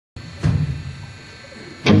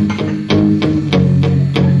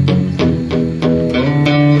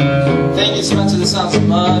expensive, this sounds so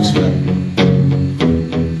much, but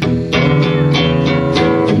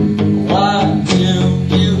why do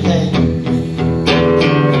you hate me?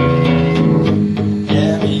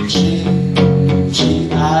 M-E-G-G-I-E.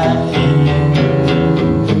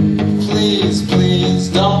 Please, please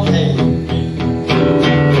don't hate me.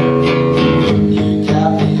 You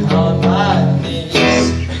got me on my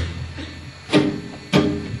knees.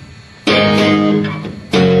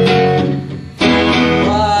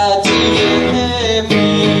 Why do you hate me,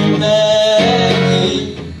 Maggie?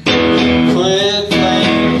 Quit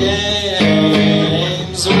playing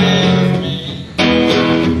games with me.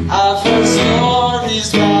 I've heard stories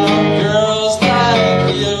about girls like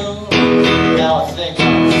you. Now I think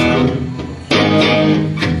I'm through.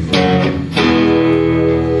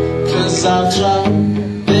 'Cause I've dropped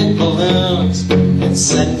big balloons and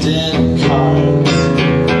sent in cards.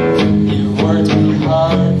 You worked me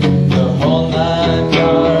hard, the whole 9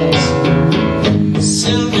 yards.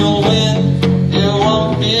 Soon you'll win, it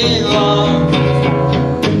won't be long.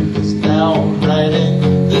 'Cause now I'm writing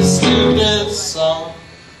this stupid